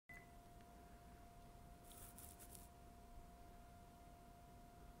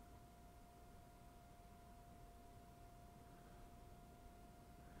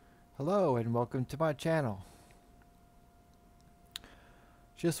Hello and welcome to my channel.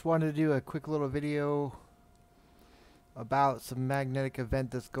 Just wanted to do a quick little video about some magnetic event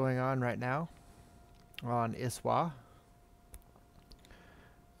that's going on right now on ISWA.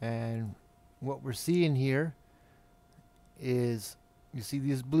 And what we're seeing here is, you see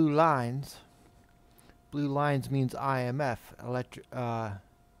these blue lines. Blue lines means IMF,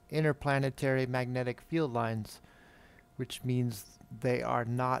 interplanetary magnetic field lines, which means they are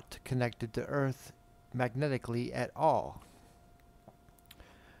not connected to Earth magnetically at all.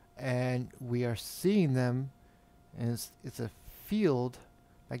 And we are seeing them, and it's a field.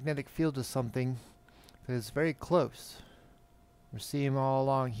 Magnetic field is something that is very close. We're seeing them all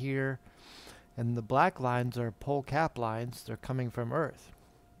along here, and the black lines are pole cap lines. They're coming from Earth.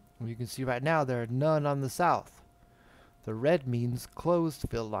 And you can see right now there are none on the south. The red means closed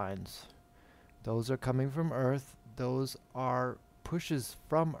field lines. Those are coming from Earth. Those are pushes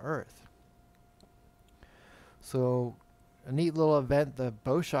from Earth. So a neat little event. The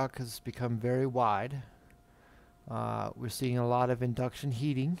bow shock has become very wide. We're seeing a lot of induction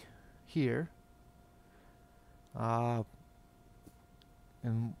heating here. And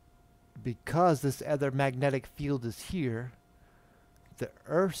because this other magnetic field is here, the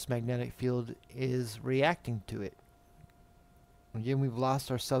Earth's magnetic field is reacting to it. Again, we've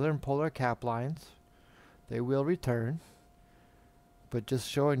lost our southern polar cap lines. They will return. But just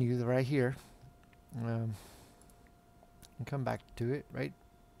showing you right here. And come back to it right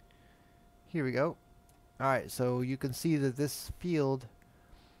here. We go. Alright, so you can see that this field,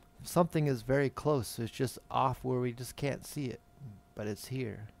 something is very close. It's just off where we just can't see it, but it's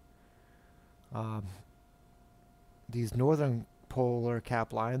here. These northern polar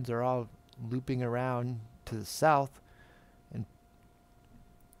cap lines are all looping around to the south, and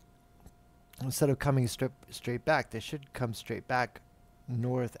instead of coming straight back, they should come straight back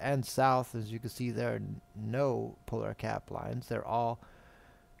north and south. As you can see, there are no polar cap lines. They're all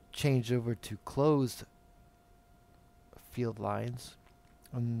changed over to closed field lines,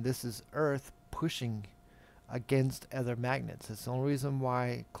 and this is Earth pushing against other magnets. It's the only reason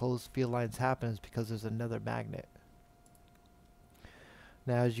why closed field lines happen is because there's another magnet.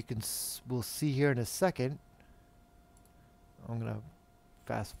 Now, as you can we'll see here in a second, I'm gonna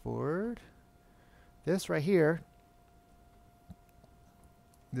fast forward this right here.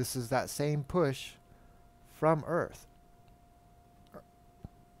 This is that same push from Earth.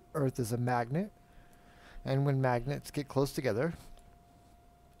 Earth is a magnet, and when magnets get close together,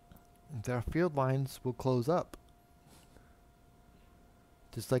 their field lines will close up.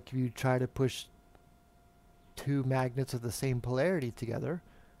 Just like if you try to push two magnets of the same polarity together,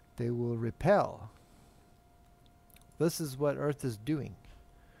 they will repel. This is what Earth is doing.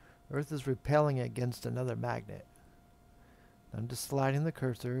 Earth is repelling against another magnet. I'm just sliding the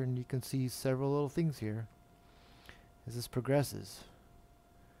cursor, and you can see several little things here as this progresses.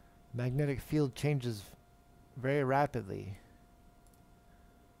 Magnetic field changes very rapidly.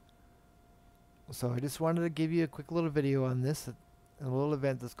 So I just wanted to give you a quick little video on this, a little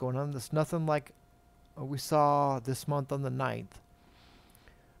event that's going on. It's nothing like we saw this month on the 9th,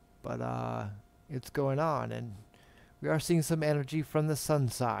 but it's going on, and we are seeing some energy from the sun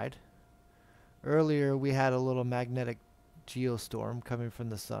side. Earlier we had a little magnetic geostorm coming from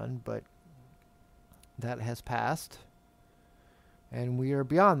the sun, but that has passed, and we are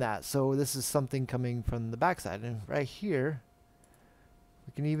beyond that. So this is something coming from the backside, and right here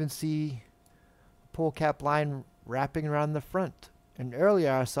we can even see a pole cap line wrapping around the front. And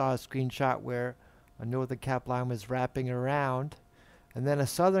earlier I saw a screenshot where a northern cap line was wrapping around, and then a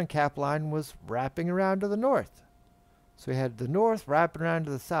southern cap line was wrapping around to the north. So we had the north wrapping around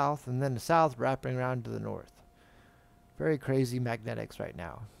to the south, and then the south wrapping around to the north. Very crazy magnetics right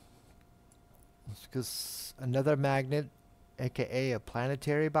now. It's because another magnet, aka a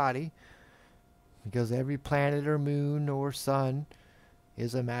planetary body, because every planet or moon or sun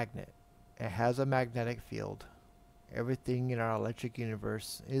is a magnet. It has a magnetic field. Everything in our electric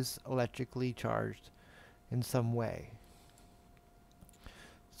universe is electrically charged in some way.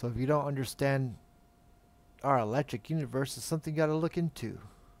 So if you don't understand our electric universe, it's something you got to look into. You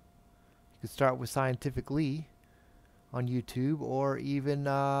can start with Scientific Lee on YouTube, or even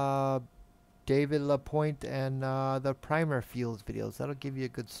David Lapointe and the Primer Fields videos. That'll give you a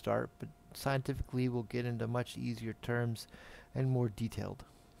good start, but Scientific Lee will get into much easier terms and more detailed.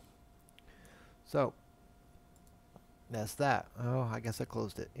 So that's that. Oh, I guess I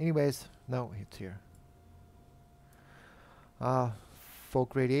closed it. Anyways, no, it's here.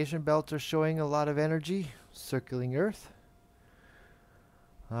 Folk radiation belts are showing a lot of energy circling Earth.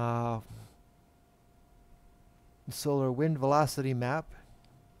 Solar wind velocity map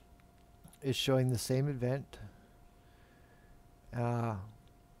is showing the same event right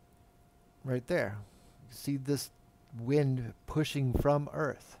there. You see this wind pushing from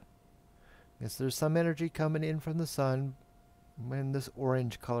Earth. Yes, there's some energy coming in from the sun in this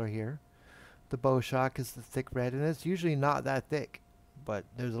orange color here. The bow shock is the thick red, and it's usually not that thick, but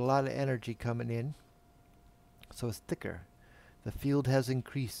there's a lot of energy coming in, so it's thicker. The field has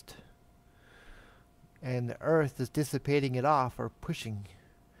increased, and the Earth is dissipating it off or pushing,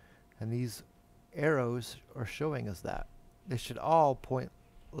 and these arrows are showing us that. They should all point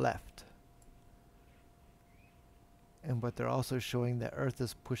left, but they're also showing that Earth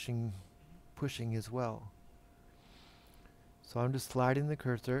is pushing as well. So I'm just sliding the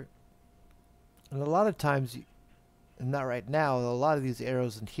cursor, and a lot of times, and not right now, a lot of these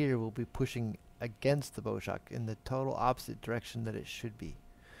arrows in here will be pushing against the bow shock in the total opposite direction that it should be.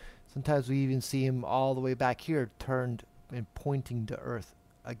 Sometimes we even see them all the way back here turned and pointing to Earth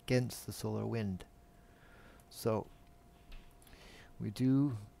against the solar wind. So we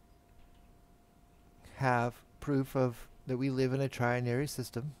do have proof of that we live in a trinary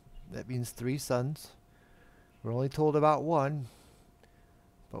system. That means 3 suns. We're only told about 1,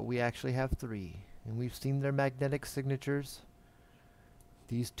 but we actually have 3, and we've seen their magnetic signatures.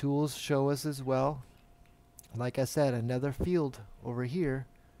 These tools show us as well. Like I said, another field over here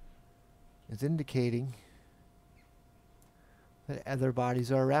is indicating that other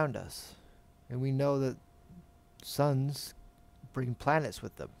bodies are around us, and we know that suns bring planets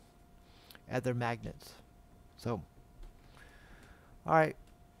with them, other magnets. So, alright,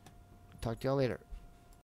 talk to y'all later.